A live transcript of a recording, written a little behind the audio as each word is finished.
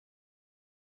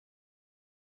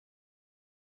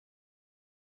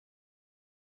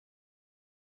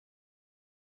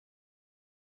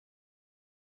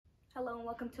Hello and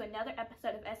welcome to another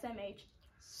episode of SMH,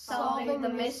 Solving the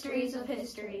Mysteries of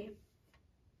History.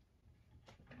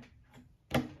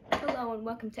 Hello and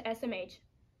welcome to SMH.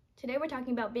 Today we're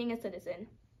talking about being a citizen.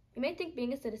 You may think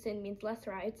being a citizen means less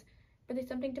rights, but there's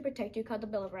something to protect you called the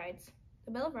Bill of Rights.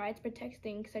 The Bill of Rights protects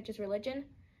things such as religion,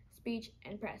 speech,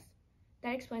 and press.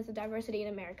 That explains the diversity in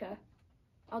America.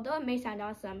 Although it may sound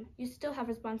awesome, you still have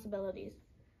responsibilities.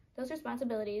 Those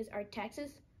responsibilities are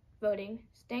taxes, voting,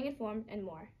 staying informed, and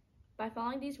more. By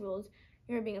following these rules,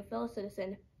 you are being a fellow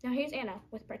citizen. Now here's Anna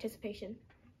with participation.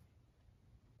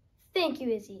 Thank you,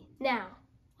 Izzy. Now,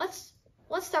 let's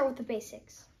start with the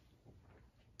basics.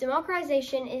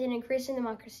 Democratization is an increase in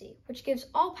democracy, which gives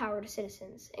all power to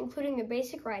citizens, including the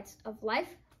basic rights of life,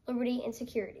 liberty, and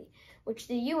security, which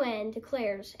the UN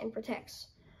declares and protects.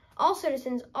 All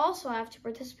citizens also have to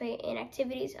participate in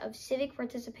activities of civic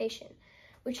participation,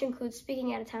 which includes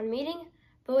speaking at a town meeting,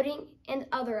 voting, and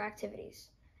other activities.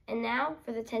 And now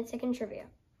for the 10-second trivia.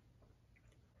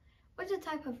 What's a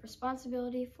type of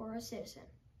responsibility for a citizen?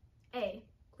 A.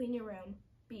 Clean your room.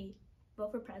 B.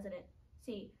 Vote for president.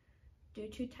 C. Do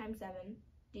 2 times 7.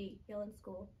 D. Yell in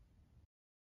school.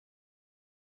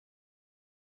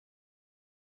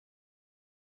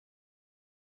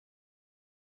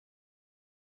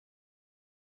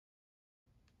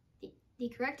 The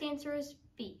correct answer is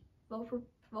B. Vote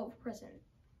for president.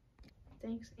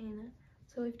 Thanks, Anna.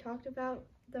 So we've talked about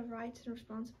the rights and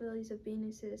responsibilities of being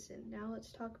a citizen. Now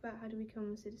let's talk about how to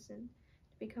become a citizen.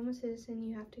 To become a citizen,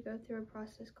 you have to go through a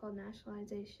process called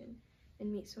nationalization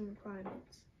and meet some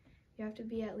requirements. You have to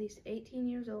be at least 18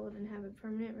 years old and have a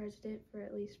permanent resident for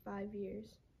at least 5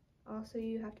 years. Also,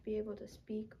 you have to be able to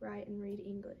speak, write, and read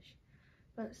English.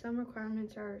 But some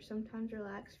requirements are sometimes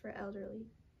relaxed for elderly.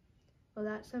 Well,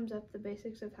 that sums up the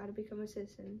basics of how to become a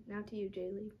citizen. Now to you,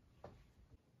 Jaylee.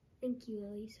 Thank you,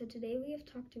 Lily. So today we have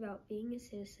talked about being a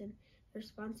citizen, the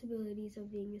responsibilities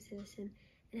of being a citizen,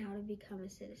 and how to become a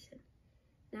citizen.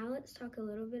 Now let's talk a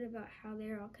little bit about how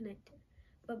they are all connected.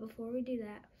 But before we do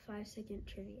that, 5-second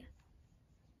trivia.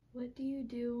 What do you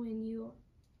do when you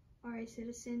are a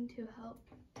citizen to help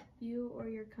you or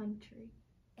your country?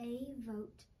 A.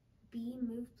 Vote. B.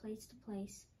 Move place to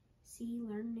place. C.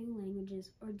 Learn new languages.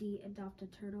 Or D. Adopt a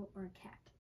turtle or a cat.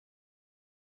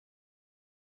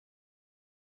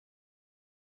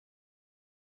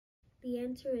 The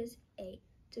answer is A.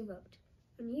 To vote.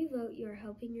 When you vote, you are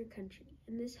helping your country,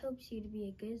 and this helps you to be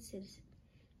a good citizen.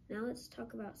 Now let's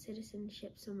talk about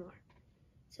citizenship some more.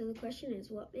 So the question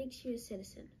is, what makes you a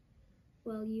citizen?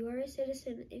 Well, you are a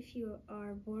citizen if you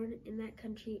are born in that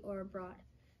country or abroad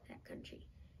that country.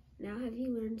 Now have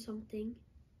you learned something?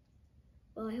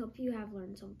 Well, I hope you have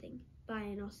learned something. Bye,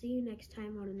 and I'll see you next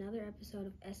time on another episode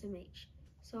of SMH,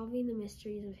 Solving the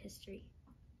Mysteries of History.